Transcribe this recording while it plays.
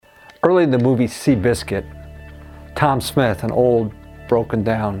Early in the movie Seabiscuit, Tom Smith, an old,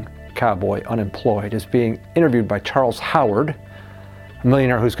 broken-down cowboy, unemployed, is being interviewed by Charles Howard, a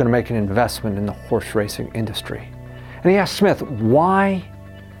millionaire who's going to make an investment in the horse racing industry. And he asked Smith why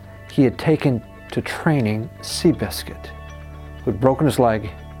he had taken to training Seabiscuit, who had broken his leg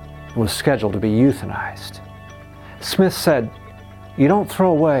and was scheduled to be euthanized. Smith said, "You don't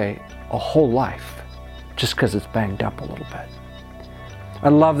throw away a whole life just because it's banged up a little bit." I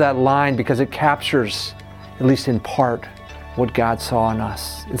love that line because it captures, at least in part, what God saw in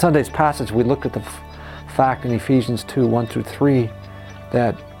us. In Sunday's passage, we looked at the fact in Ephesians 2, 1 through 3,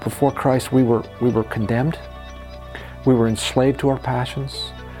 that before Christ we were condemned, we were enslaved to our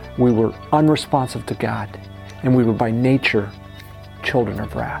passions, we were unresponsive to God, and we were by nature children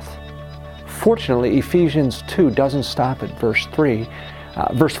of wrath. Fortunately, Ephesians 2 doesn't stop at verse 3.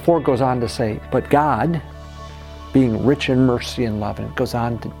 Verse 4 goes on to say, "But God, being rich in mercy and love," and it goes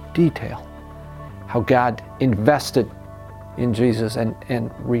on to detail how God invested in Jesus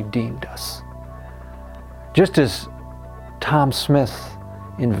and redeemed us. Just as Tom Smith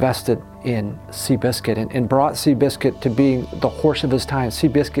invested in Seabiscuit and brought Seabiscuit to being the horse of his time.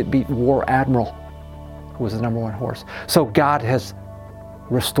 Seabiscuit beat War Admiral, who was the number one horse. So God has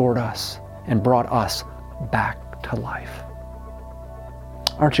restored us and brought us back to life.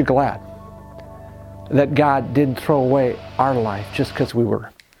 Aren't you glad that God didn't throw away our life just because we were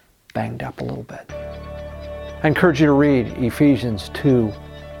banged up a little bit? I encourage you to read Ephesians 2,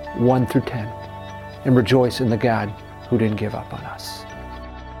 1 through 10 and rejoice in the God who didn't give up on us.